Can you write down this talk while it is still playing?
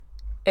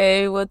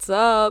Hey, what's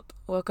up?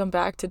 Welcome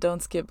back to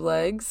Don't Skip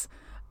Legs.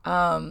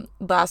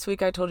 Last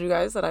week I told you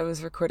guys that I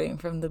was recording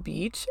from the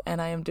beach,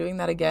 and I am doing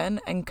that again.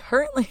 And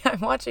currently I'm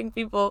watching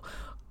people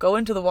go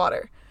into the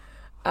water.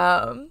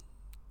 Um,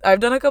 I've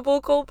done a couple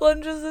of cold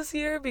plunges this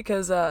year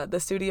because the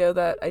studio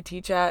that I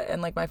teach at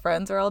and like my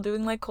friends are all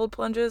doing like cold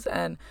plunges.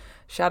 And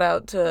shout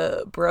out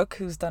to Brooke,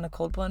 who's done a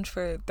cold plunge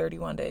for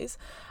 31 days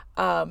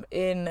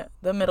in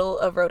the middle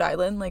of Rhode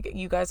Island. Like,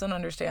 you guys don't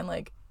understand,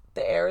 like,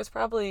 the air is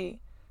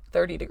probably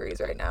 30 degrees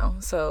right now.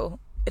 So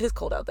it is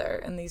cold out there,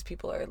 and these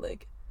people are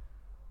like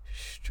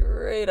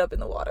straight up in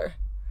the water,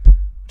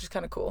 which is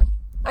kind of cool.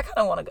 I kind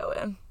of want to go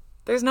in.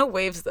 There's no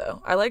waves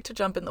though. I like to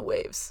jump in the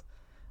waves.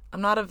 I'm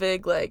not a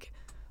big like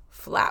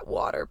flat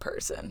water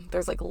person.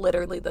 There's like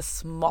literally the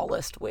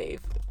smallest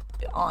wave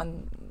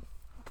on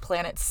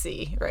planet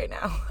C right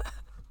now.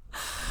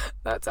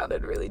 That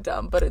sounded really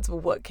dumb, but it's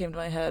what came to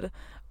my head.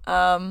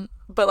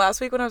 But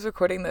last week when I was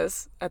recording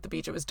this at the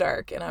beach, it was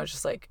dark, and I was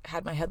just like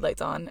had my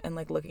headlights on and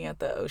like looking at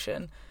the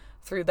ocean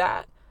through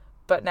that.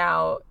 But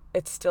now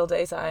it's still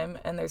daytime,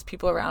 and there's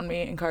people around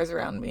me and cars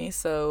around me.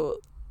 So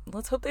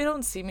let's hope they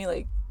don't see me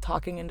like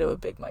talking into a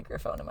big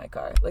microphone in my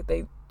car. Like,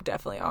 they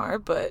definitely are,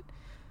 but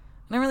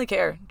I don't really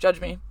care.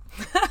 Judge me.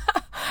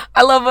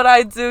 I love what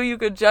I do. You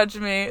could judge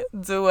me.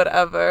 Do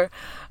whatever.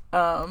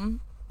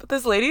 But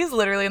this lady is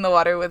literally in the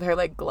water with her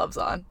like gloves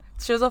on.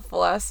 She has a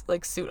full ass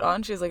like suit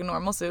on. She has like a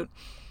normal suit,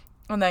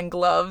 and then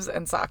gloves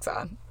and socks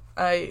on.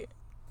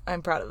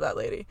 I'm proud of that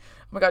lady.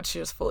 Oh my god, she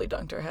just fully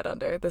dunked her head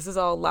under. This is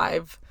all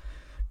live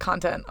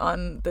content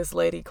on this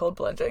lady cold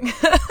plunging.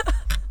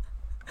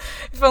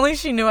 If only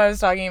she knew I was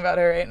talking about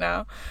her right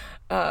now.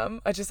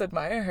 I just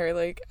admire her.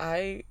 Like,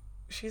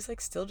 she's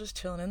like still just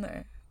chilling in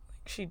there.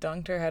 Like, she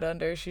dunked her head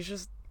under. She's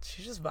just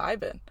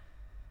vibing.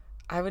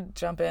 I would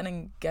jump in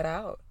and get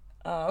out.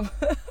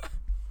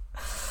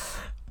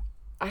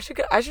 I should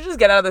just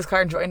get out of this car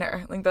and join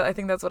her. Like, I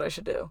think that's what I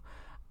should do.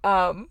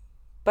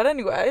 But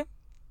anyway,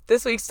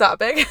 this week's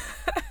topic.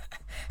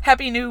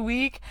 Happy new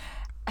week.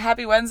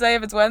 Happy Wednesday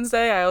if it's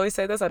Wednesday. I always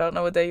say this. I don't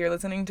know what day you're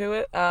listening to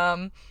it.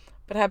 But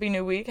happy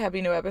new week.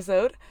 Happy new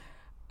episode.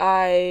 Do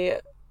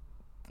I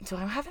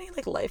have any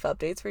like life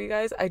updates for you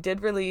guys? I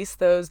did release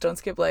those Don't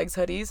Skip Legs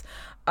hoodies.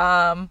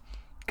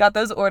 Got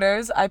those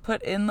orders. I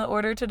put in the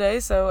order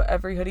today, so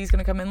every hoodie's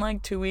gonna come in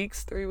like 2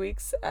 weeks, 3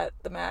 weeks at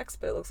the max,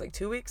 but it looks like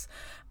 2 weeks.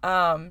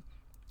 And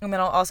then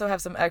I'll also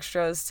have some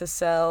extras to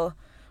sell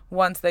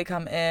once they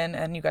come in,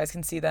 and you guys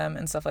can see them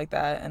and stuff like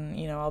that. And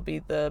you know, I'll be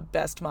the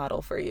best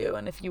model for you.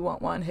 And if you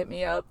want one, hit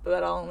me up.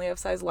 But I'll only have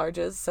size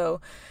larges,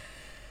 so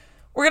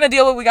we're gonna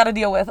deal with what we gotta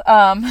deal with.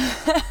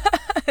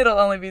 It'll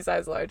only be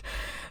size large.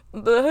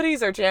 The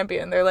hoodies are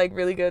champion. They're like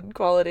really good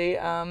quality.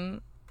 I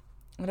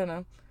don't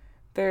know.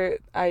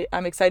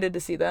 I'm excited to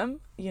see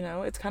them. You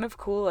know, it's kind of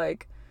cool,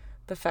 like,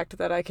 the fact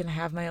that I can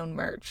have my own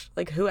merch.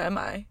 Like, who am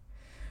I?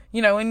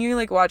 You know, when you're,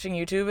 like, watching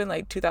YouTube in,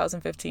 like,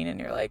 2015 and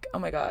you're like, oh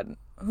my god,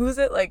 who is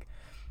it? Like,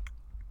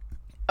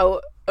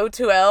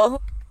 O2L?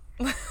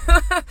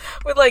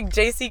 With, like,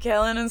 JC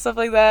Kellen and stuff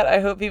like that.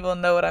 I hope people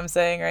know what I'm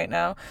saying right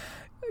now.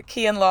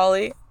 Key and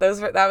Lolly.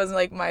 That was,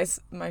 like, my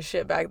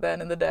shit back then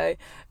in the day.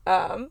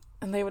 And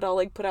they would all,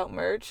 like, put out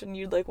merch, and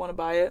you'd, like, want to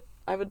buy it.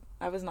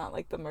 I was not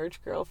like the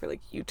merch girl for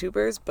like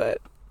YouTubers, but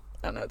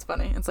I don't know, it's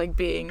funny. It's like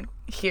being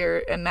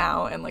here and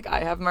now, and like I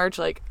have merch.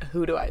 Like,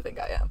 who do I think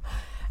I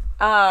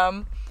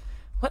am?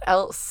 What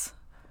else?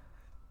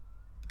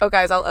 Oh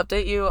guys, I'll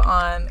update you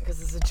on, because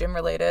this is gym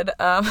related.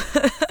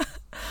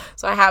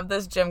 So I have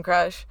this gym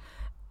crush,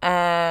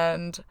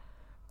 and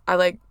I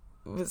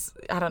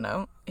don't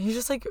know, he's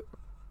just like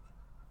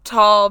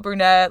tall,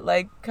 brunette,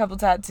 like couple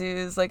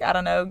tattoos, like, I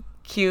don't know,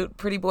 cute,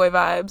 pretty boy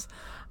vibes.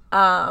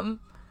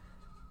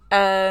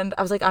 And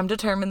I was like, I'm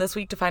determined this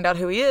week to find out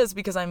who he is,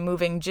 because I'm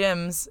moving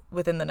gyms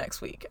within the next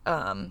week.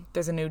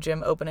 There's a new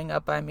gym opening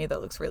up by me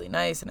that looks really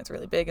nice, and it's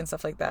really big and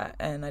stuff like that.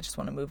 And I just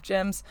want to move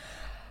gyms.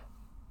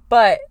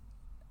 But,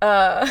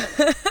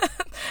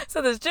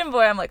 so this gym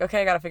boy, I'm like,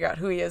 okay, I got to figure out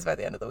who he is by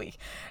the end of the week.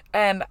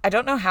 And I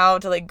don't know how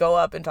to like go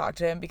up and talk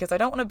to him, because I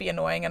don't want to be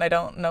annoying, and I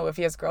don't know if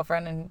he has a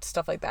girlfriend and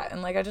stuff like that.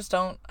 And like, I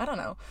don't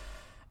know.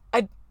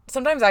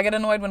 Sometimes I get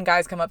annoyed when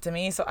guys come up to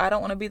me, so I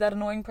don't want to be that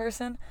annoying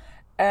person.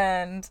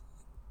 And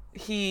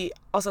he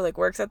also like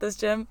works at this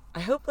gym. I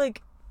hope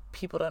like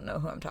people don't know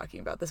who I'm talking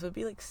about. This would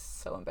be like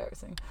so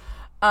embarrassing.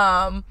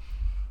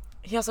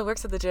 He also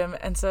works at the gym,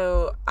 and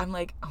so I'm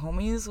like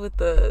homies with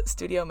the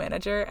studio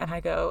manager, and I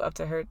go up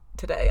to her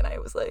today and I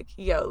was like,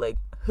 yo, like,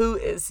 who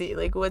is he?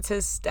 Like, what's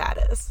his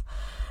status?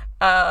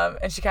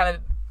 And she kind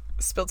of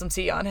spilled some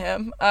tea on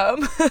him.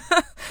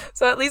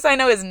 So at least I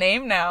know his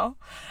name now.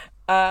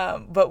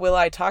 But will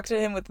I talk to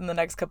him within the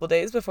next couple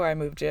days before I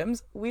move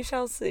gyms? We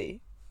shall see.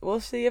 We'll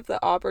see if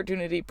the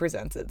opportunity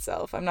presents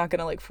itself. I'm not going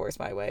to like force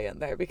my way in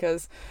there,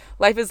 because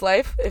life is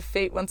life. If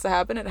fate wants to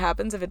happen, it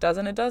happens. If it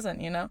doesn't, it doesn't,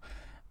 you know?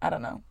 I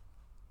don't know.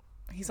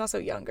 He's also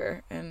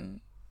younger, and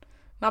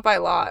not by a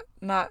lot.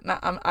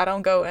 I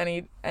don't go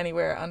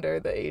anywhere under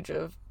the age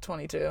of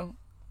 22,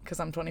 because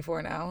I'm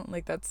 24 now.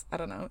 Like, that's, I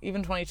don't know.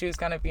 Even 22 is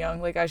kind of young.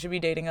 Like, I should be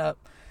dating up.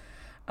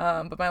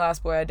 But my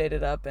last boy I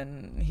dated up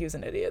and he was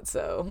an idiot,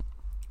 so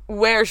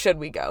where should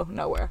we go?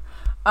 Nowhere.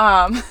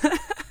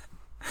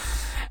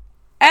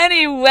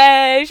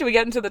 Anyway, should we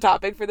get into the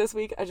topic for this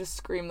week? I just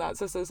screamed that,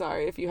 so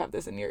sorry if you have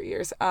this in your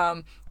ears.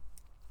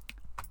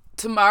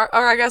 Tomorrow,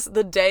 or I guess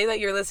the day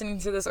that you're listening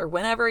to this, or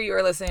whenever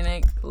you're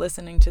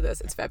listening to this,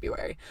 it's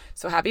February.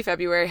 So happy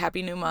February,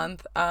 happy new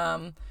month.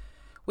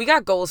 We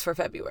got goals for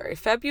February.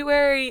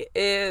 February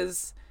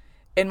is,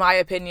 in my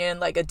opinion,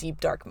 like a deep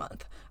dark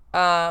month.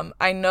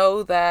 I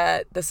know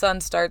that the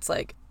sun starts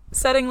like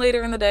setting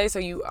later in the day,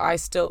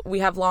 so we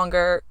have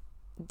longer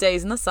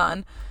days in the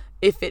sun,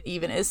 if it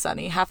even is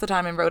sunny. Half the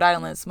time in Rhode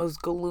Island, it's the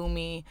most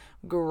gloomy,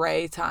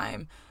 gray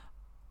time.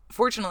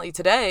 Fortunately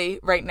today,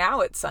 right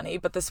now it's sunny,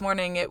 but this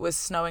morning it was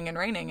snowing and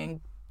raining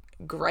and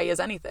gray as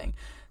anything.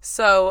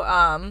 So,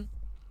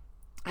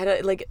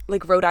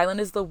 like Rhode Island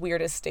is the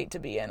weirdest state to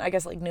be in. I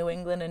guess like New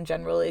England in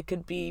general, it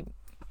could be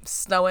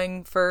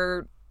snowing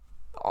for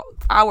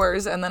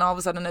hours and then all of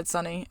a sudden it's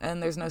sunny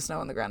and there's no snow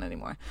on the ground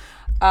anymore.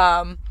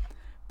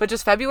 But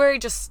just February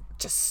just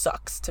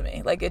sucks to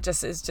me. Like it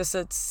just is just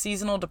a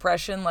seasonal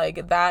depression.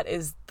 Like that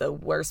is the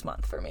worst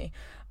month for me.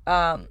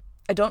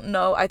 I don't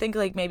know. I think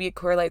like maybe it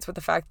correlates with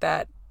the fact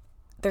that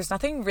there's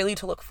nothing really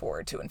to look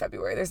forward to in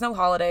February. There's no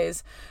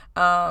holidays.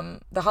 The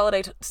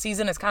holiday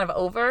season is kind of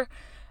over.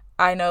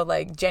 I know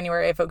like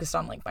January I focused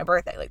on like my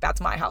birthday. Like that's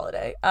my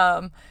holiday.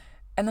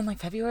 And then like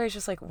February is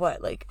just like,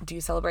 what? Like, do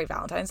you celebrate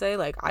Valentine's Day?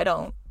 Like, I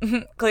don't.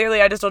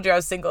 Clearly, I just told you I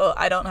was single.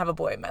 I don't have a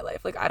boy in my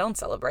life. Like, I don't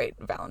celebrate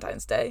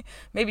Valentine's Day.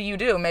 Maybe you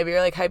do. Maybe you're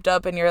like hyped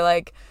up and you're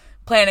like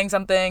planning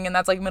something and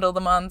that's like middle of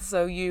the month.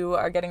 So you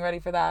are getting ready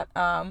for that.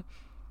 I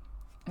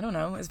don't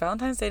know. Is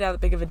Valentine's Day that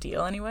big of a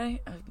deal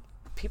anyway?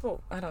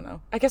 People, I don't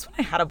know. I guess when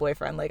I had a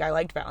boyfriend, like I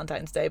liked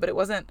Valentine's Day, but it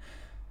wasn't,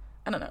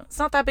 I don't know. It's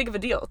not that big of a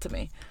deal to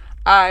me.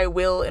 I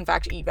will, in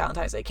fact, eat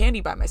Valentine's Day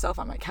candy by myself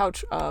on my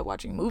couch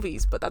watching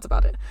movies, but that's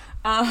about it.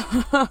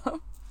 Other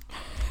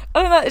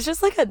than that, it's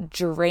just like a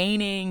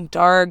draining,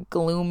 dark,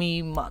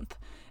 gloomy month.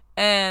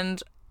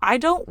 And I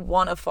don't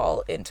want to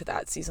fall into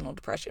that seasonal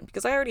depression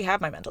because I already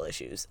have my mental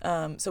issues.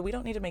 So we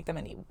don't need to make them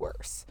any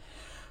worse.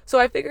 So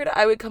I figured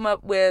I would come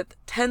up with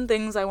 10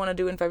 things I want to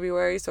do in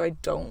February so I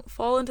don't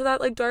fall into that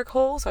like dark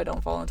hole, so I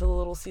don't fall into the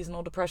little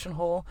seasonal depression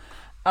hole.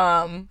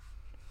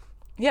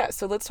 Yeah,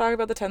 so let's talk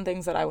about the 10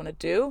 things that I want to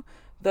do.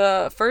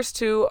 The first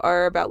two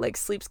are about like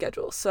sleep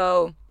schedule.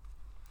 So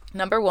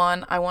number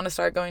 1, I want to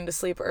start going to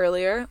sleep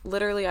earlier.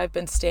 Literally, I've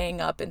been staying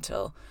up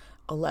until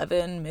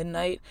 11,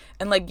 midnight.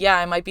 And like, yeah,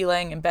 I might be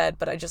laying in bed,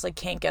 but I just like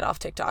can't get off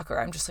TikTok, or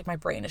I'm just like, my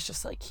brain is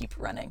just like keep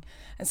running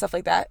and stuff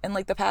like that. And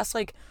like the past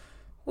like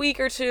week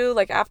or two,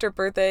 like after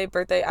birthday,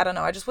 I don't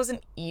know, I just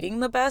wasn't eating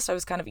the best. I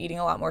was kind of eating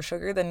a lot more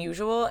sugar than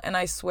usual. And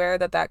I swear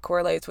that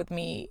correlates with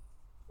me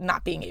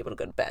not being able to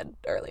go to bed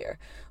earlier.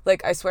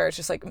 Like I swear it's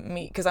just like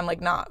me, because I'm like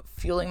not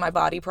fueling my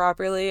body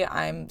properly.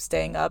 I'm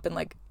staying up and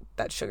like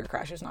that sugar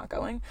crash is not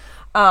going.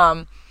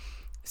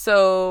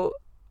 So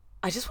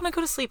I just want to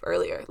go to sleep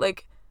earlier.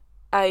 Like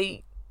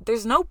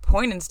there's no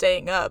point in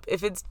staying up.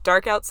 If it's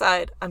dark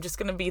outside, I'm just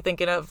going to be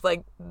thinking of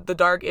like the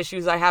dark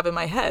issues I have in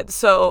my head.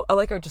 So I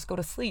like, or just go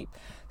to sleep.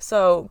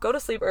 So go to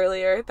sleep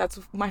earlier. That's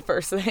my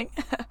first thing.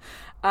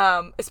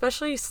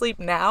 Especially sleep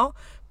now,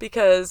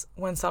 because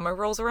when summer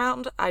rolls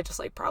around, I just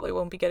like probably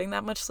won't be getting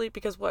that much sleep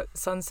because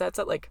sun sets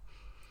at like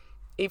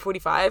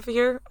 8:45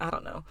 here. I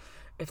don't know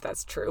if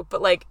that's true,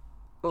 but like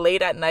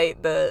late at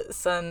night the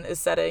sun is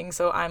setting,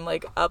 so I'm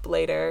like up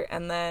later,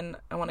 and then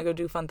I want to go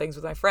do fun things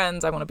with my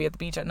friends. I want to be at the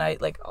beach at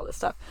night, like all this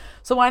stuff.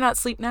 So why not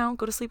sleep now,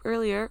 go to sleep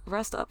earlier,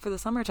 rest up for the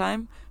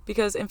summertime,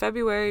 because in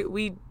February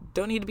we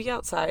don't need to be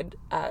outside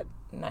at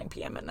 9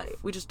 p.m. at night.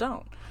 We just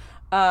don't.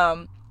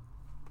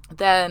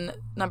 Then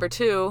number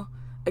 2,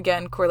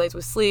 again, correlates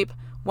with sleep.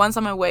 Once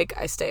I'm awake,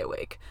 I stay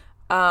awake.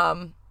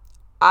 I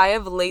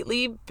have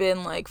lately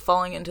been like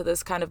falling into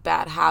this kind of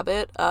bad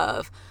habit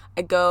of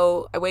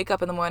I wake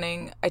up in the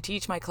morning, I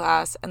teach my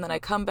class, and then I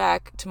come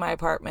back to my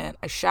apartment,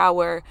 I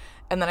shower,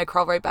 and then I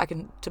crawl right back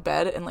into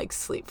bed and like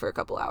sleep for a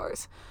couple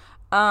hours.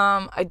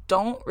 I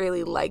don't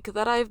really like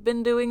that I've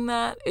been doing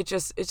that. It's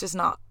just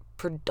not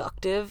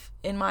productive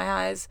in my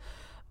eyes.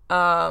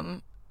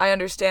 I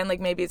understand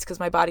like maybe it's because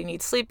my body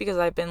needs sleep because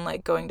I've been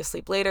like going to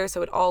sleep later,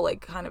 so it all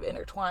like kind of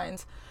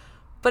intertwines.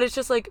 But it's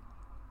just like,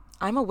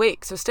 I'm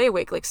awake, so stay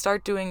awake, like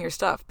start doing your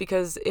stuff,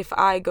 because if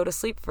I go to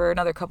sleep for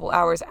another couple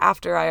hours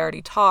after I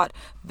already taught,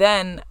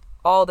 then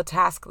all the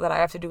tasks that I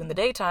have to do in the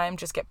daytime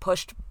just get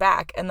pushed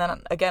back, and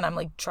then again I'm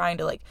like trying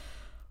to like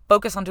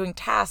focus on doing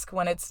tasks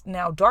when it's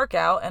now dark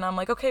out, and I'm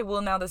like, okay,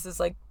 well now this is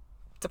like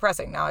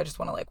depressing. Now I just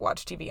want to like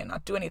watch TV and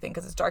not do anything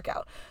because it's dark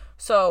out.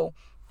 So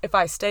if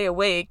I stay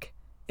awake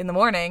in the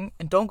morning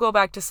and don't go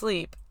back to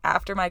sleep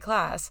after my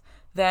class,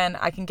 then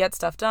I can get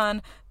stuff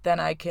done,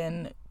 then I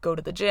can go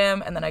to the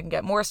gym, and then I can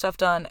get more stuff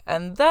done,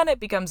 and then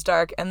it becomes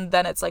dark, and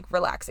then it's like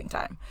relaxing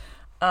time.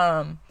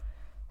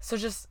 So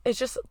it's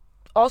just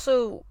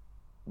also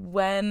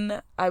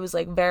when I was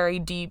like very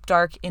deep,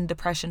 dark in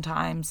depression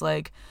times,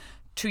 like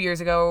 2 years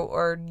ago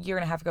or a year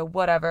and a half ago,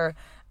 whatever,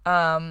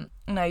 And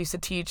I used to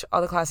teach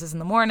all the classes in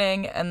the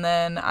morning, and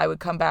then I would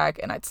come back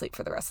and I'd sleep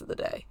for the rest of the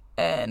day.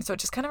 And so it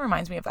just kind of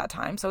reminds me of that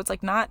time. So it's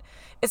like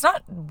it's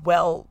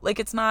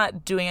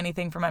not doing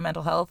anything for my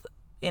mental health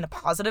in a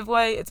positive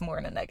way. It's more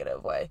in a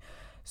negative way.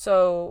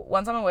 So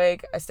once I'm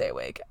awake, I stay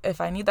awake.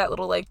 If I need that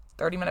little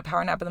 30-minute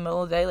power nap in the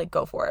middle of the day,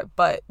 go for it.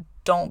 But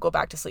don't go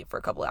back to sleep for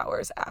a couple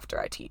hours after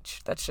I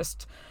teach. That's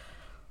just,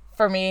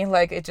 for me,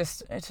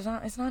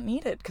 it's not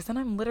needed, because then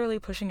I'm literally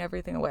pushing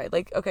everything away.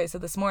 Okay, so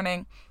this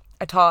morning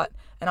I taught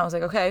and I was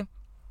like, okay,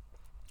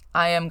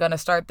 I am going to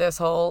start this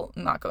whole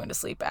not going to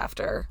sleep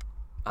after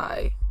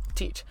I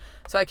teach.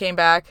 So I came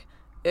back.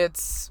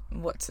 It's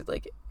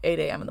 8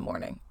 a.m. in the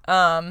morning.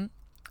 I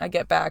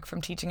get back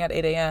from teaching at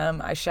 8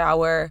 a.m. I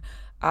shower.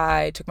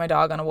 I took my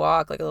dog on a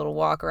walk, a little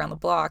walk around the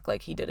block,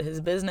 he did his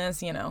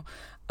business,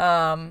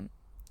 and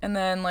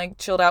then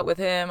chilled out with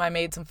him. I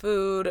made some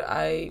food.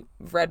 I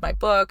read my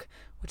book,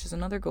 which is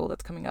another goal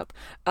that's coming up.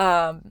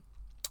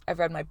 I've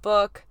read my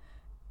book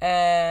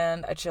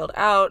and I chilled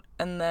out,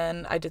 and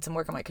then I did some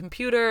work on my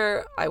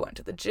computer. I went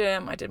to the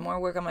gym. I did more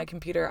work on my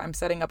computer. I'm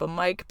setting up a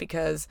mic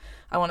because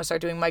I want to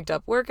start doing mic'd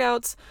up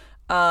workouts,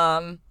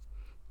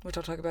 which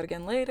I'll talk about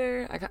again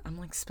later.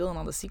 I'm spilling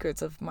all the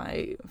secrets of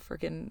my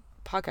freaking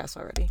podcast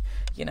already,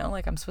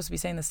 I'm supposed to be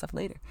saying this stuff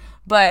later,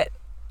 but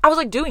I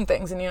was doing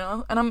things,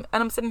 and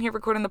I'm sitting here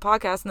recording the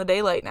podcast in the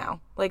daylight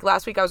now.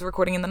 Last week I was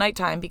recording in the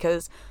nighttime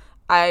because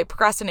I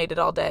procrastinated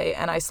all day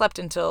and I slept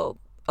until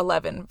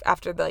 11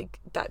 after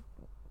that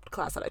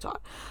class that I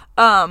taught.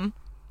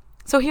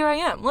 So here I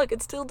am. Look,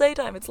 it's still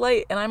daytime. It's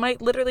light, and I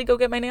might literally go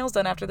get my nails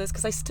done after this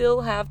because I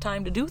still have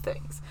time to do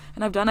things,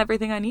 and I've done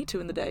everything I need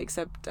to in the day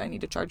except I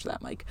need to charge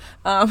that mic.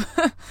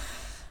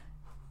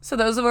 So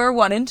those were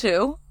 1 and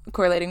 2,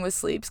 correlating with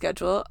sleep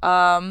schedule.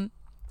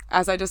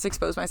 As I just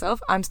exposed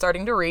myself, I'm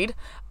starting to read.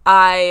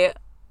 I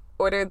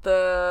ordered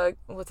the,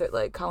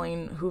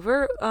 Colleen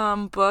Hoover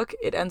book,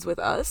 It Ends With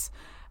Us.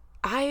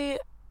 I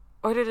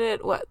ordered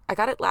it, I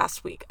got it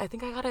last week. I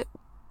think I got it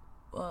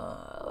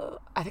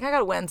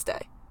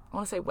Wednesday. I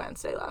want to say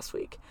Wednesday last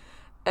week.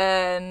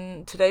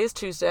 And today is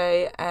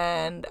Tuesday,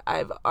 and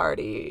I've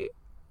already,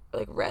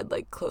 read,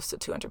 close to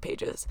 200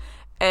 pages.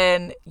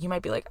 And you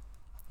might be like,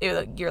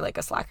 you're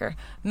a slacker.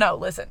 No,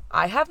 listen,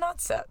 I have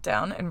not sat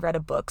down and read a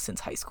book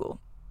since high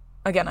school.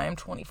 Again, I am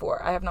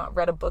 24. I have not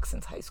read a book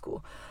since high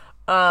school.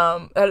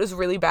 That is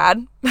really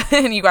bad.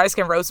 And you guys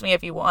can roast me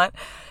if you want.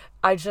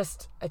 I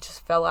just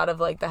fell out of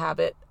the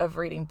habit of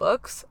reading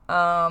books.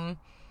 And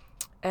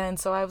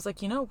so I was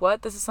like, you know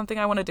what? This is something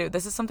I want to do.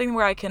 This is something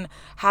where I can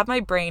have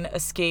my brain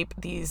escape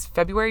these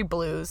February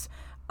blues,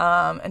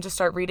 and just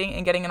start reading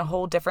and getting in a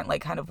whole different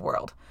kind of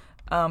world.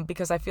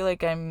 Because I feel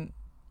like I'm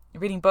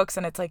reading books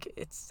and it's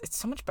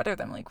so much better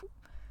than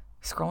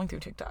scrolling through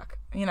TikTok.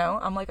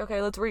 I'm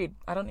okay, let's read.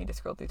 I don't need to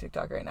scroll through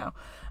TikTok right now.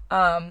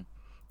 And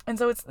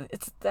so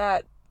it's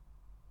that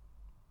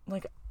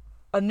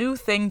a new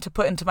thing to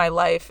put into my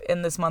life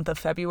in this month of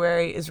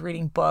February is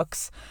reading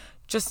books.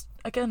 Just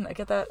again, I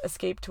get that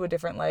escape to a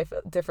different life,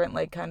 different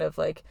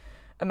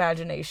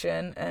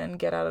imagination, and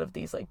get out of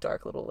these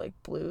dark little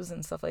blues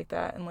and stuff like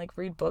that, and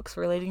read books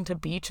relating to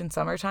beach and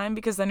summertime,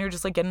 because then you're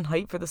just getting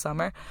hyped for the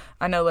summer.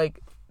 I know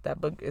that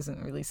book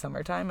isn't really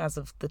summertime as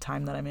of the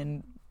time that I'm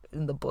in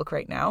the book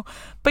right now,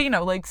 but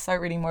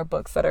start reading more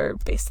books that are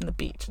based in the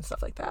beach and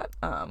stuff like that,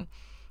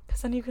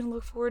 because then you can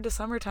look forward to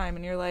summertime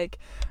and you're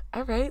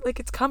all right,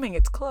 it's coming,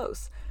 it's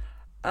close.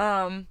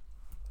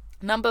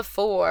 Number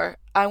 4,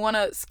 I want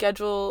to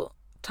schedule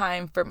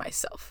time for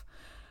myself.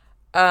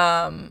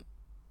 Again,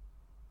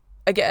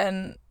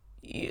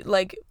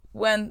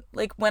 when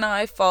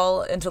I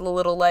fall into the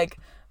little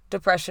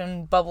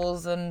depression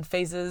bubbles and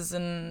phases,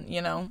 and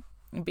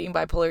being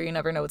bipolar, you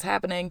never know what's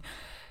happening,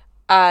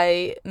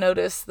 I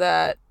notice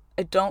that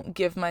I don't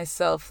give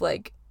myself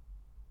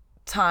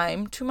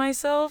time to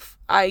myself.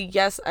 I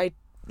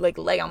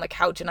lay on the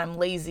couch and I'm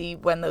lazy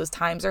when those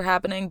times are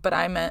happening, but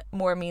I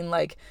mean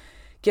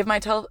give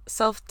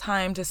myself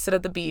time to sit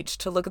at the beach,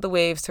 to look at the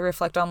waves, to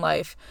reflect on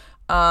life,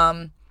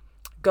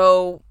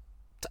 go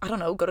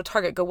to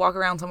Target, go walk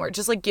around somewhere,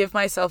 just give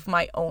myself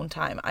my own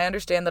time. I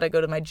understand that I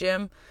go to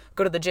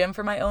the gym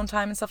for my own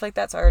time and stuff like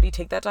that, so I already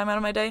take that time out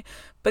of my day.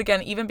 But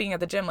again, even being at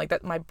the gym,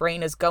 that, my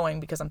brain is going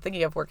because I'm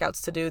thinking of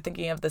workouts to do,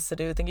 thinking of this to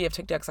do, thinking of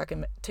TikToks I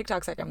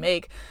can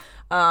make,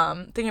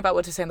 thinking about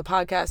what to say on the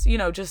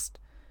podcast, just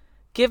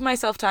give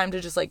myself time to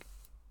just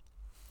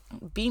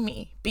be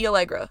me, be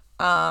Allegra,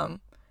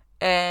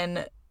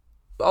 and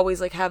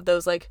always have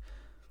those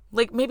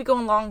maybe go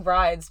on long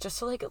rides just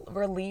to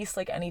release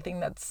anything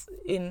that's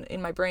in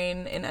my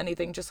brain, in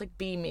anything, just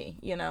be me,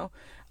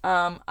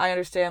 I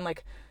understand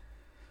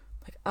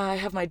I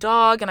have my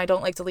dog and I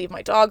don't like to leave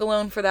my dog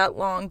alone for that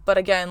long, but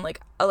again,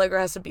 Allegra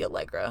has to be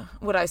Allegra.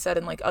 What I said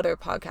in other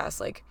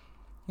podcasts,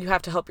 you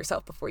have to help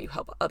yourself before you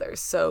help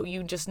others, so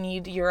you just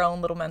need your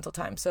own little mental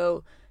time.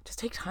 So just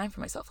take time for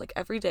myself,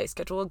 every day,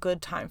 schedule a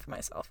good time for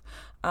myself,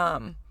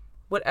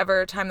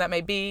 whatever time that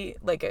may be.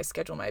 I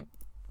schedule my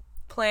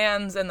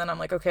plans, and then I'm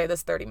okay,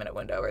 this 30-minute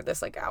window or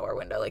this hour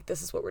window,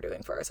 this is what we're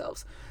doing for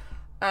ourselves.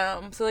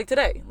 So like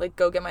today, like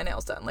go get my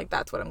nails done. Like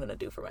that's what I'm gonna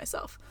do for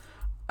myself.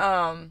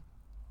 And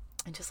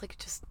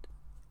just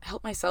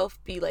help myself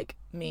be like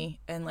me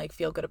and like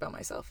feel good about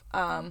myself.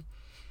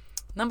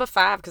 Number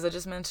 5, because I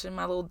just mentioned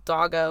my little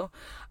doggo.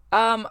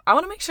 I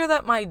want to make sure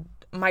that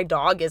my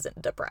dog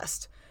isn't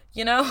depressed,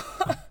 you know?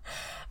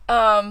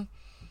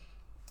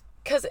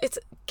 Cause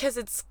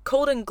it's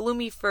cold and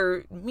gloomy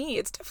for me.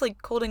 It's definitely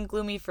cold and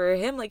gloomy for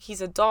him. Like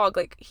he's a dog.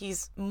 Like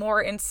he's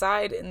more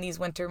inside in these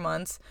winter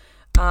months,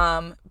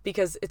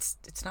 because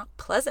it's not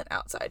pleasant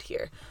outside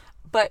here.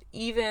 But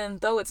even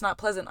though it's not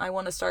pleasant, I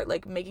want to start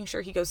like making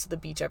sure he goes to the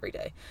beach every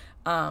day.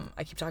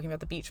 I keep talking about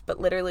the beach, but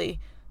literally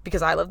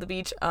because I love the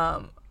beach,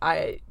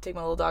 I take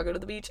my little doggo to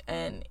the beach,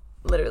 and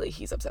literally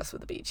he's obsessed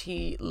with the beach.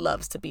 He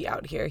loves to be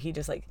out here. He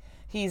just like,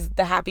 he's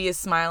the happiest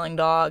smiling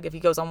dog. If he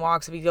goes on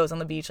walks, if he goes on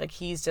the beach, like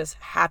he's just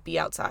happy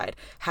outside,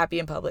 happy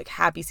in public,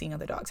 happy seeing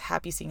other dogs,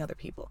 happy seeing other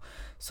people.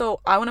 So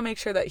I want to make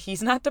sure that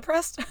he's not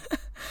depressed.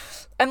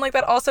 And like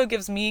that also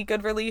gives me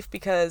good relief,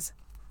 because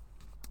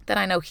then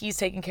I know he's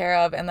taken care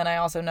of, and then I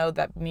also know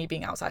that me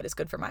being outside is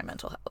good for my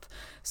mental health.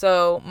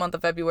 So month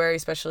of February,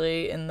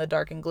 especially in the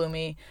dark and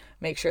gloomy,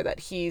 make sure that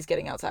he's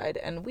getting outside,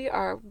 and we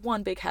are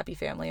one big happy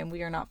family, and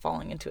we are not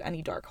falling into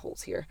any dark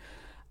holes here.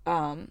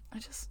 I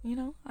just,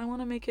 I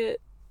want to make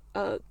it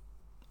a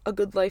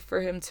good life for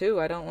him too.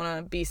 I don't want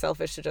to be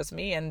selfish to just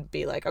me and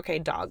be like, okay,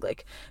 dog,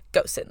 like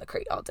go sit in the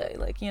crate all day.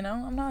 Like,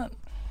 I'm not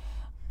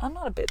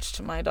a bitch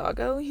to my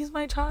doggo. He's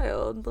my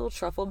child, little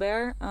truffle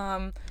bear.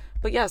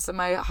 But yes, am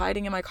I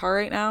hiding in my car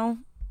right now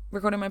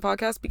recording my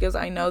podcast because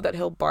I know that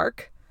he'll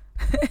bark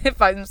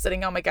if I'm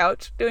sitting on my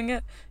couch doing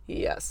it?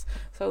 Yes.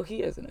 So he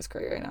is in his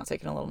crate right now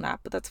taking a little nap,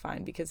 but that's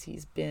fine because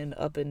he's been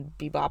up and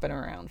bebopping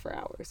around for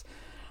hours.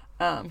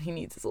 He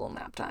needs his little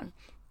nap time.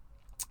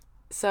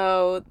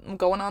 So I'm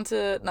going on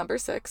to number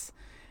 6.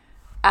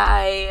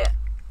 I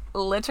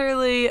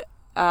literally,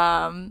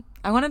 I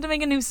wanted to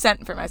make a new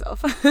scent for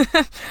myself.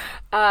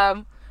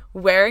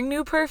 Wearing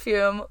new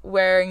perfume,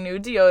 wearing new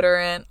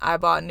deodorant. I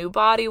bought new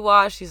body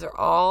wash. These are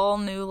all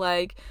new,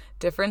 like,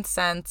 different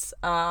scents.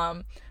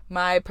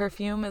 My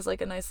perfume is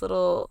like a nice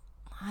little,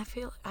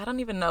 I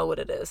don't even know what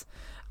it is.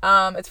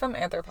 It's from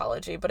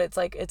Anthropologie, but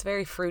it's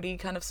very fruity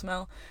kind of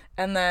smell.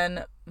 And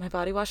then my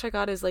body wash I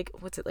got is like,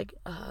 what's it like?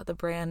 The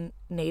brand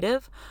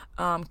Native,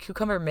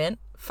 cucumber mint,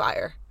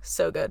 fire,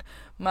 so good.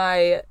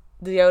 My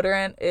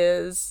deodorant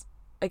is,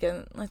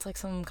 again, it's like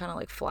some kind of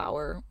like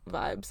flower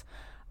vibes.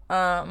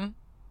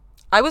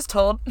 I was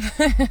told,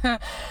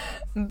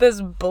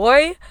 this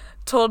boy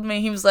told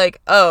me, he was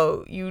like,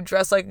 oh, you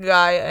dress like a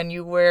guy and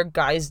you wear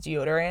guys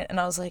deodorant. And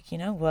I was like, you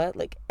know what?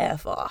 Like,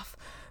 F off.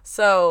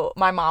 So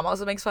my mom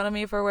also makes fun of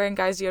me for wearing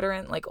guys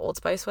deodorant, like Old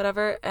Spice,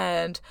 whatever.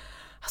 And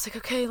I was like,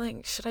 okay,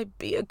 like, should I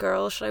be a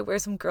girl? Should I wear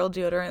some girl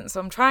deodorant? So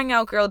I'm trying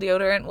out girl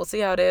deodorant. We'll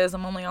see how it is.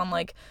 I'm only on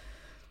like,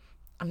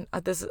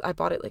 I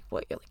bought it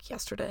like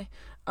yesterday.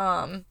 So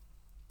I'm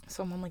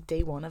on like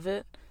day 1 of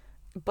it.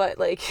 But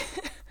like,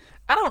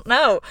 I don't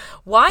know.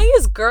 Why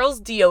is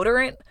girls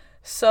deodorant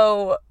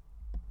so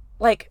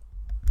like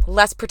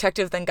less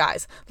protective than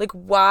guys? Like,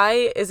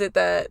 why is it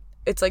that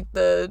it's like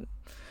the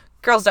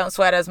girls don't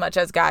sweat as much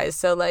as guys,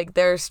 so like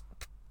their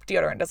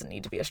deodorant doesn't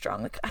need to be as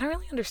strong? Like, I don't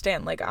really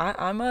understand. Like,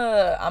 I'm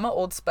a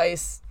Old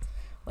Spice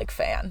like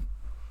fan.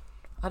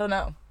 I don't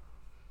know,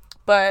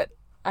 but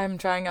I'm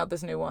trying out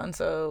this new one,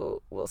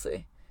 so we'll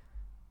see.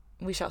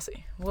 We shall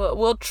see.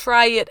 We'll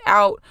try it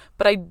out.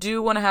 But I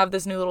do want to have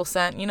this new little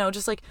scent,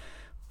 just like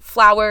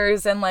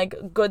flowers and like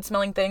good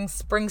smelling things,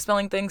 spring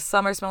smelling things,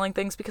 summer smelling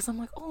things, because I'm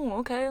like, oh,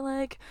 okay,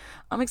 like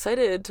I'm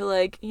excited to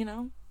like,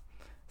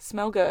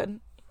 smell good.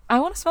 I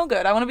want to smell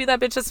good. I want to be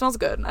that bitch that smells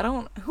good.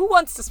 Who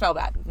wants to smell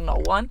bad?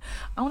 No one.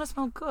 I want to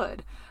smell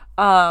good.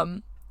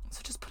 So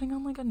just putting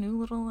on like a new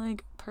little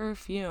like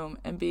perfume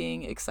and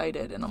being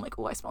excited, and I'm like,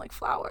 oh, I smell like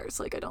flowers.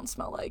 Like I don't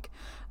smell like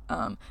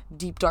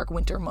deep dark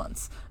winter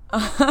months.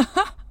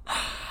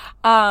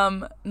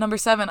 Number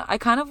 7, I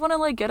kind of want to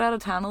like get out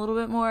of town a little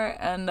bit more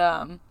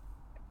and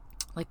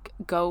like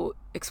go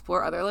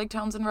explore other like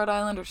towns in Rhode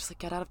Island, or just like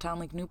get out of town.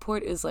 Like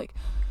Newport is like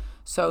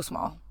so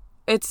small.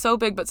 It's so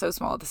big but so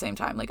small at the same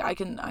time. Like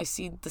I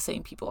see the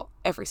same people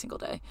every single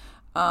day.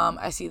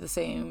 I see the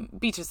same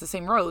beaches, the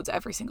same roads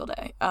every single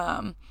day.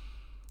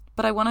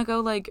 But I want to go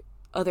like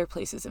other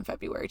places in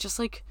February. Just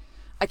like,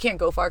 I can't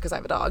go far because I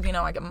have a dog.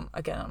 I'm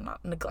not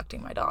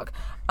neglecting my dog.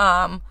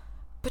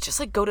 But just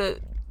like go to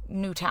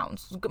new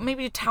towns,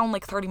 maybe a town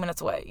like 30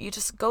 minutes away. You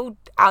just go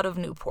out of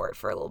Newport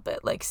for a little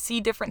bit, like see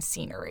different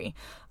scenery.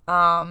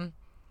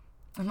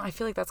 And I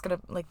feel like that's gonna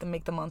like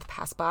make the month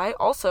pass by.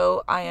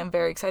 Also, I am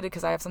very excited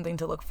because I have something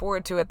to look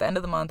forward to at the end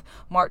of the month,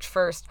 March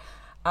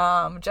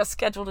 1st. Just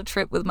scheduled a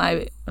trip with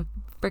my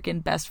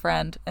freaking best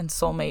friend and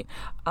soulmate,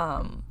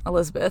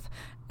 Elizabeth,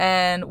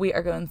 and we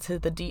are going to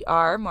the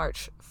DR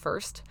March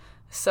 1st.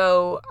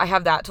 So I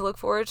have that to look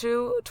forward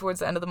to towards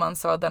the end of the month.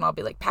 So then I'll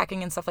be like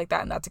packing and stuff like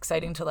that. And that's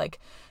exciting to like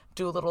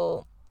do a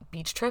little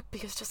beach trip,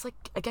 because just like,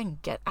 again,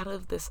 get out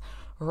of this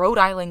Rhode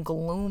Island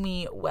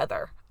gloomy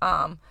weather.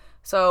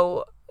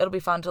 So it'll be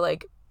fun to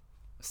like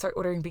start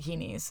ordering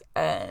bikinis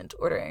and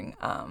ordering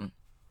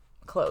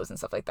clothes and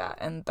stuff like that.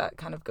 And that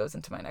kind of goes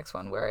into my next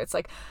one, where it's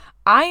like,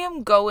 I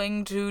am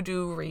going to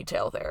do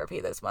retail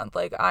therapy this month.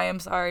 Like, I am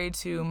sorry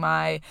to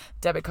my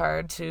debit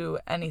card, to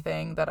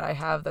anything that I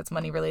have that's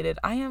money related.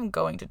 I am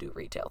going to do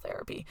retail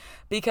therapy,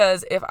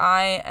 because if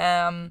I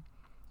am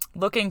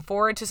looking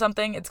forward to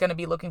something, it's going to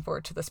be looking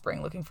forward to the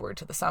spring, looking forward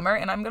to the summer,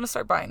 and I'm going to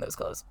start buying those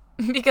clothes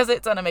because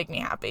it's going to make me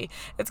happy.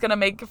 It's going to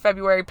make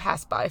February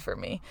pass by for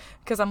me,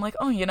 because I'm like,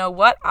 oh, you know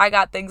what? I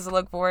got things to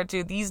look forward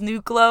to. These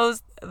new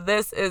clothes,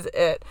 this is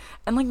it.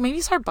 And like, maybe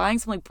start buying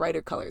some like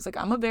brighter colors. Like,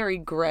 I'm a very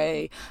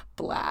gray,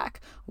 black,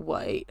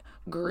 white,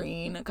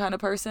 green kind of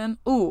person.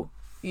 Ooh,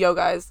 yo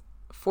guys,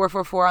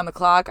 444 on the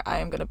clock. I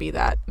am going to be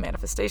that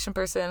manifestation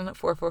person.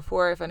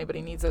 444. If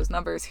anybody needs those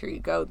numbers, here you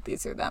go.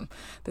 These are them.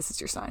 This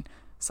is your sign.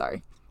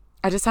 Sorry.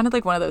 I just sounded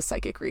like one of those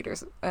psychic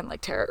readers and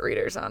like tarot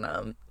readers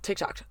on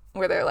TikTok,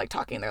 where they're like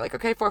talking. They're like,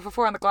 okay,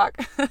 444 on the clock.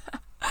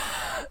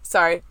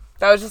 Sorry.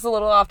 That was just a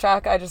little off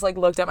track. I just like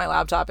looked at my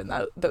laptop and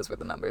those were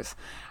the numbers.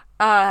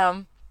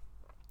 But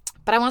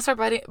I want to start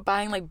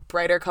buying like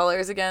brighter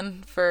colors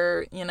again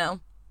for, you know,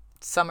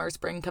 summer,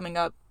 spring coming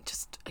up.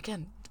 Just,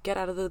 again, get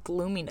out of the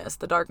gloominess,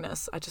 the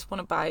darkness. I just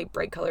want to buy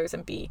bright colors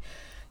and be,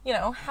 you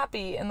know,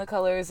 happy in the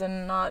colors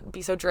and not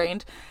be so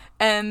drained.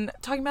 And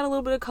talking about a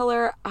little bit of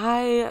color,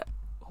 I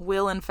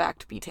will in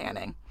fact be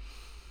tanning.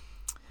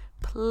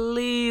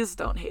 Please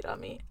don't hate on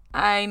me.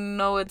 I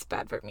know it's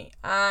bad for me.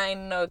 I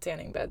know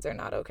tanning beds are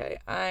not okay.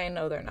 I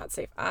know they're not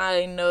safe.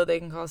 I know they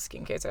can cause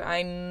skin cancer.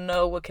 I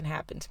know what can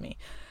happen to me.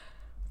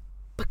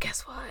 But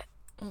guess what?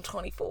 I'm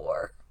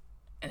 24.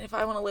 And if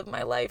I want to live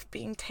my life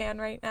being tan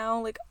right now,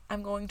 like,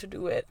 I'm going to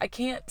do it. I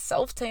can't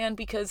self-tan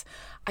because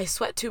I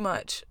sweat too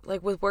much.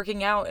 Like, with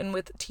working out and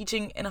with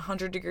teaching in a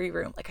 100-degree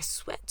room, like, I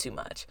sweat too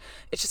much.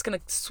 It's just going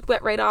to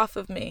sweat right off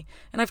of me.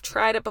 And I've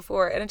tried it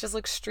before, and it just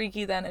looks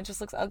streaky then. It just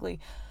looks ugly.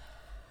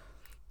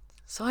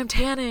 So I'm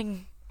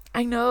tanning.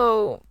 I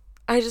know.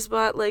 I just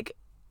bought, like,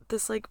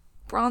 this, like,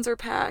 bronzer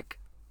pack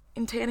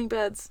in tanning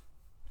beds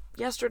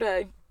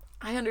yesterday.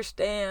 I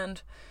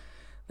understand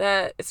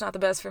that it's not the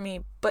best for me,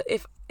 but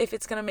if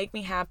it's going to make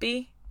me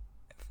happy,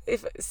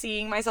 if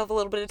seeing myself a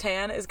little bit of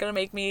tan is going to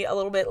make me a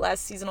little bit less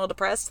seasonal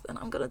depressed, then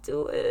I'm going to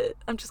do it.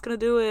 I'm just going to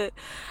do it.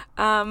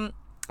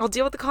 I'll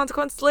deal with the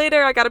consequence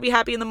later. I got to be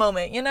happy in the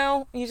moment, you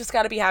know? You just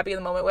got to be happy in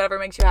the moment. Whatever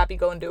makes you happy,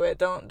 go and do it.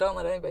 Don't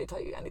let anybody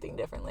tell you anything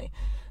differently.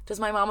 Does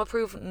my mom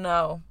approve?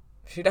 No,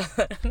 she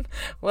doesn't.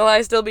 Will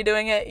I still be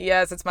doing it?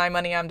 Yes, it's my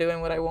money. I'm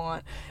doing what I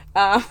want.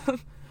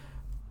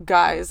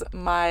 Guys,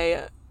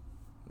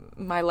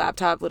 my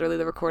laptop, literally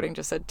the recording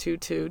just said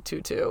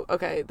 2222.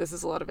 Okay, this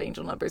is a lot of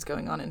angel numbers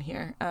going on in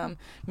here.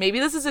 Maybe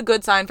this is a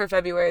good sign for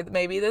February.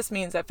 Maybe this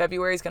means that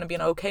February is going to be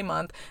an okay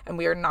month and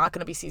we are not going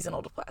to be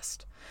seasonal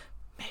depressed.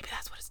 Maybe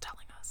that's what it's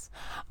telling us.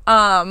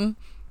 I'm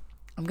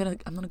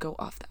gonna go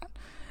off that.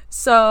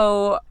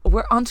 So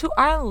we're on to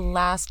our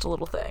last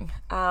little thing.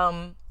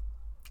 I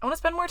want to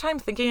spend more time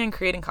thinking and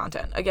creating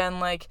content. Again,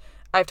 like,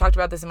 I've talked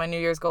about this in my New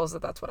Year's goals,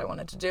 that's what I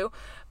wanted to do.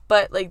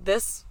 But like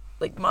this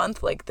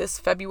month, like this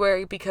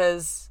February,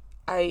 because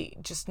I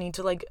just need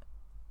to like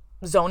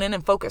zone in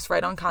and focus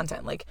right on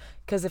content. Like,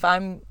 because if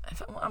I'm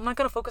not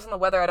going to focus on the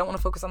weather, I don't want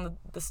to focus on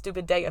the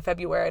stupid day of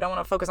February. I don't want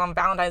to focus on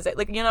Valentine's Day.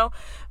 Like, you know,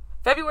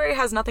 February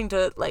has nothing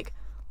to like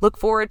look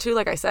forward to,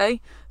 like I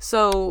say.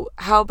 So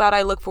how about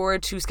I look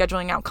forward to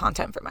scheduling out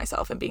content for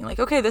myself and being like,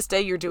 okay, this day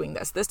you're doing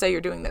this day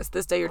you're doing this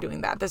day you're doing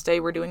that, this day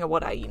we're doing a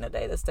what I eat in a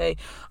day, this day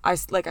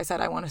like I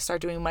said, I want to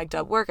start doing mic'd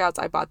up workouts.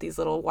 I bought these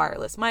little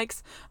wireless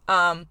mics.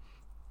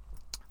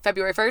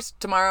 February 1st,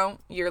 tomorrow,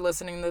 you're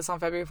listening to this on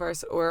February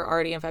 1st or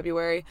already in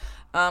February,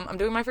 I'm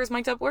doing my first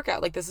mic'd up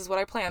workout. Like, this is what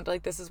I planned.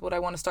 Like, this is what I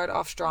want to start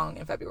off strong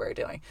in February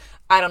doing.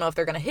 I don't know if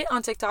they're going to hit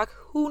on TikTok.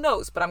 Who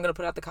knows? But I'm going to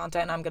put out the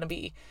content and I'm going to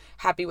be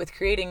happy with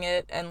creating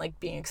it and, like,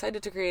 being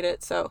excited to create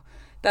it. So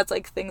that's,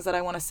 like, things that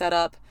I want to set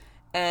up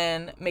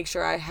and make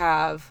sure I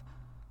have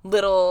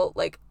little,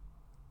 like,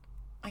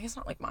 I guess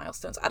not like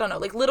milestones. I don't know,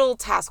 like little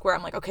tasks where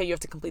I'm like, okay, you have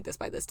to complete this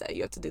by this day.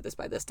 You have to do this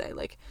by this day.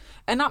 Like,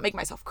 and not make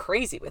myself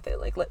crazy with it.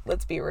 Like,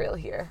 let's be real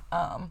here.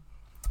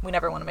 We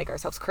never want to make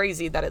ourselves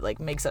crazy that it like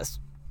makes us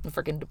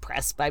freaking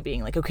depressed by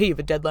being like, okay, you have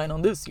a deadline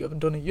on this. You haven't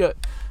done it yet.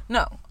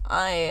 No,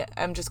 I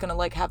am just going to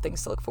like have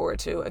things to look forward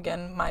to.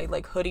 Again, my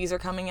like hoodies are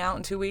coming out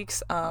in 2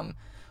 weeks,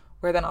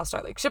 where then I'll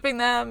start like shipping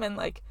them and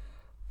like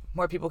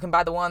more people can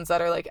buy the ones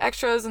that are like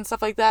extras and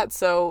stuff like that.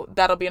 So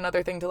that'll be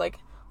another thing to like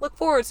look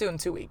forward to in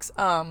 2 weeks.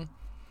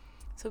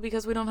 So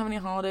because we don't have any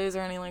holidays or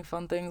any like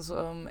fun things,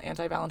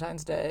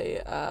 anti-Valentine's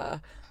Day,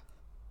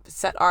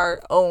 set our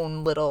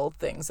own little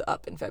things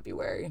up in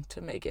February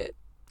to make it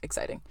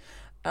exciting.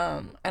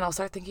 And I'll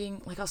start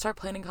thinking, like, I'll start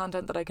planning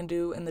content that I can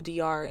do in the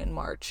DR in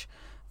March,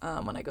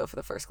 when I go for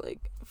the first,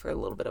 like, for a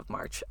little bit of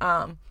March.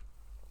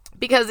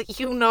 Because,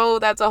 you know,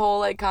 that's a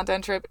whole, like,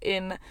 content trip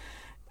in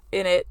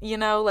it, you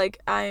know, like,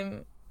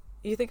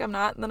 you think I'm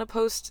not gonna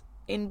post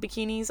in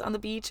bikinis on the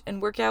beach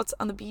and workouts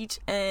on the beach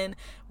and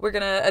we're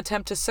gonna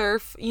attempt to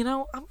surf, you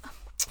know,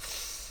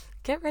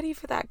 get ready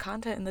for that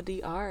content in the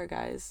DR,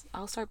 guys.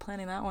 I'll start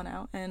planning that one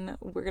out, and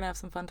we're gonna have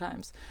some fun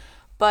times.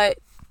 But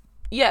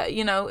yeah,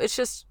 it's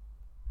just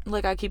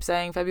like I keep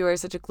saying, February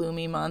is such a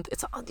gloomy month.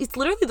 It's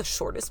literally the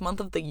shortest month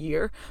of the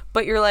year,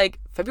 but you're like,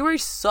 February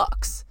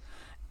sucks.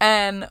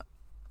 And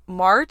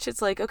March,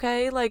 it's like,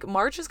 okay, like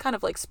March is kind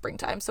of like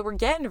springtime, so we're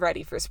getting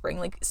ready for spring.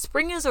 Like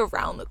spring is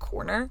around the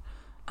corner.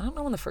 I don't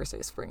know when the first day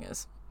of spring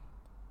is.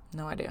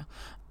 No idea.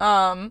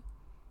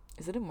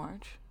 Is it in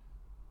March?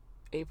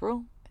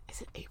 April?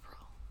 Is it April?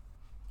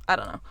 I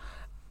don't know.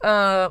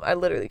 I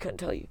literally couldn't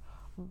tell you.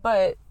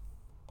 But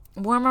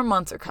warmer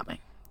months are coming.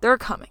 They're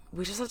coming.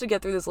 We just have to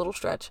get through this little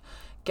stretch.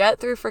 Get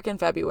through freaking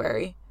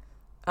February.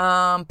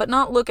 But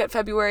not look at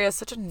February as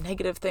such a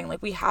negative thing.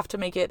 Like, we have to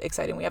make it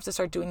exciting. We have to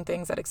start doing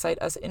things that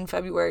excite us in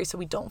February so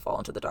we don't fall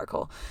into the dark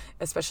hole,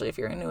 especially if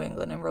you're in New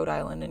England and Rhode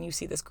Island and you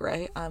see this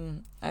gray.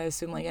 I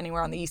assume like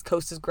anywhere on the East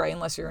Coast is gray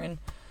unless you're in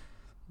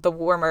the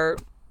warmer,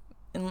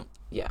 I don't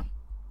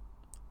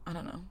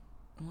know.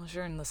 Unless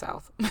you're in the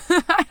South.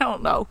 I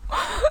don't know.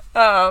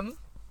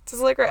 Does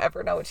Allegra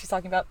ever know what she's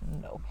talking about?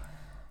 No.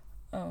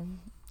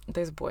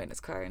 There's a boy in his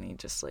car and he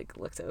just like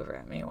looks over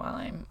at me while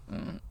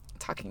I'm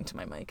talking to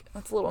my mic.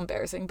 That's a little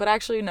embarrassing, but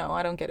actually no,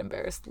 I don't get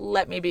embarrassed.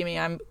 Let me be me.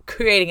 I'm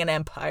creating an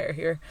empire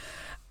here.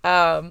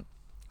 Not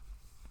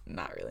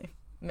really.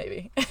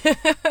 Maybe.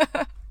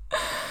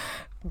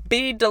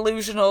 Be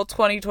delusional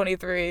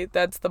 2023.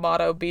 That's the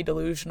motto. Be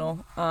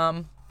delusional.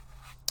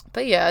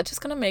 But yeah,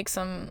 just gonna make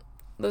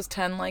those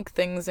 10 like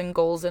things and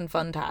goals and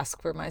fun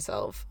tasks for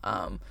myself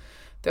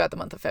throughout the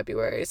month of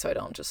February, so I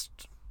don't just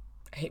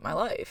hate my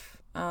life.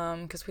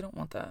 Because we don't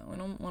want that. We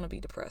don't want to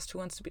be depressed. Who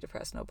wants to be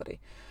depressed? Nobody.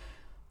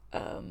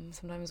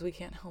 Sometimes we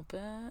can't help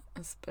it,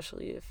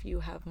 especially if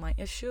you have my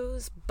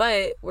issues,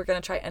 but we're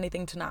gonna try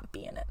anything to not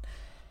be in it.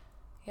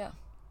 Yeah.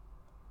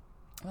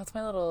 That's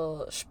my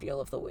little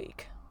spiel of the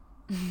week.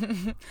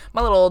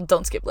 My little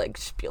don't skip leg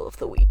spiel of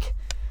the week.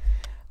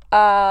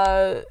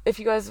 If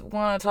you guys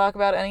want to talk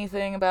about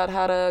anything about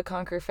how to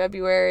conquer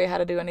February, how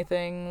to do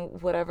anything,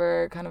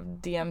 whatever kind of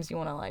DMs you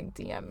want to like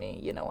DM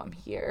me, I'm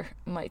here.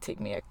 Might take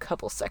me a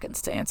couple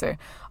seconds to answer.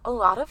 A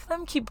lot of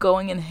them keep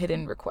going in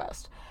hidden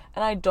request,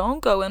 and I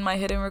don't go in my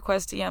hidden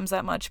request DMs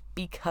that much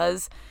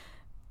because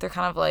they're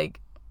kind of like,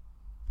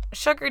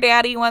 sugar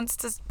daddy wants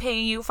to pay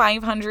you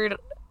 $500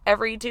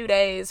 every 2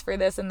 days for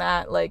this and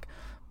that. Like,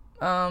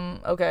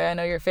 okay, I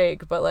know you're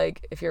fake, but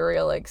like, if you're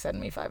real, like, send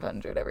me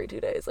 $500 every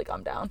 2 days. Like,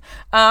 I'm down.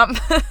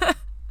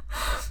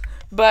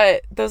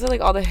 But those are like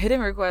all the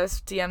hidden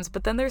request DMs.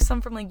 But then there's some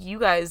from like you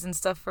guys and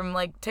stuff from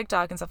like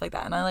TikTok and stuff like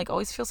that. And I like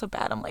always feel so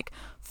bad. I'm like,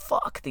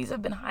 fuck, these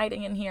have been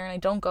hiding in here and I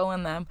don't go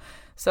in them.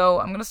 So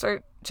I'm gonna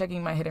start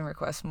checking my hidden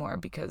requests more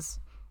because,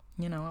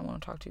 I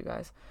want to talk to you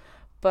guys.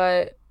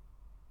 But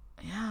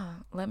yeah,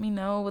 let me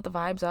know what the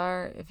vibes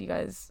are if you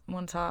guys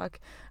want to talk.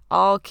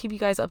 I'll keep you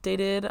guys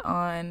updated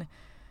on,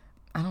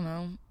 I don't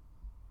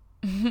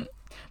know.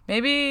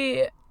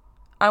 Maybe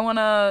I want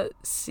to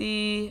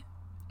see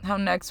how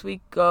next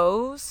week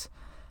goes.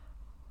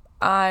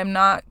 I'm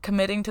not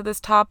committing to this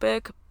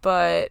topic,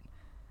 but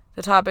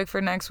the topic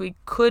for next week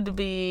could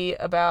be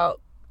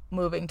about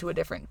moving to a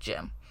different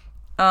gym.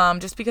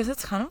 Just because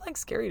it's kind of like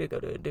scary to go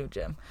to a new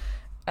gym.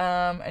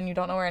 And you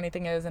don't know where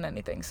anything is and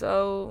anything.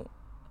 So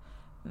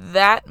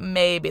that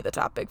may be the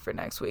topic for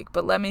next week.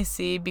 But let me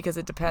see, because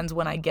it depends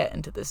when I get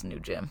into this new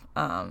gym.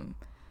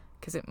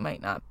 Because it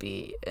might not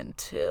be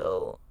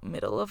until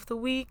middle of the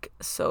week.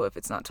 So if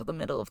it's not till the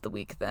middle of the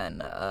week,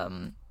 then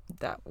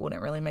that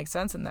wouldn't really make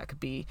sense, and that could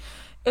be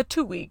a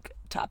 2-week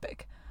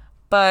topic.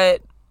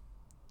 But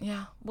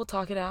yeah, we'll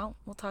talk it out.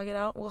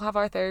 We'll have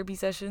our therapy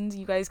sessions.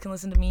 You guys can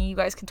listen to me. You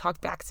guys can talk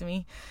back to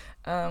me.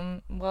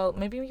 Well,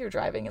 maybe you're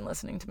driving and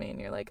listening to me and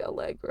you're like,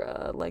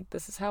 Allegra, like,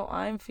 this is how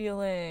I'm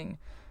feeling.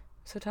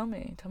 So tell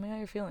me how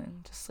you're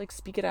feeling. Just like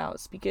speak it out.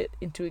 Speak it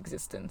into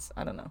existence.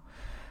 I don't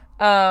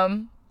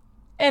know.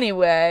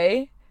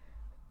 Anyway,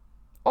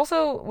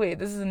 also, wait,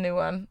 this is a new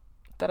one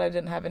that I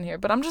didn't have in here,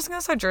 but I'm just going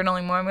to start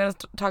journaling more. I'm going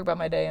to talk about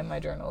my day in my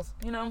journals.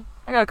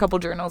 I got a couple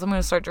journals. I'm going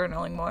to start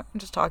journaling more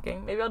and just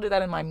talking. Maybe I'll do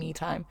that in my me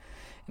time,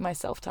 in my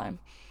self time.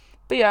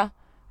 But yeah,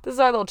 this is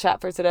our little chat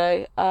for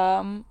today.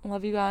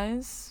 Love you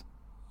guys.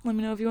 Let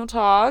me know if you want to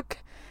talk.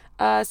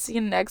 See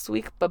you next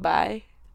week. Bye-bye.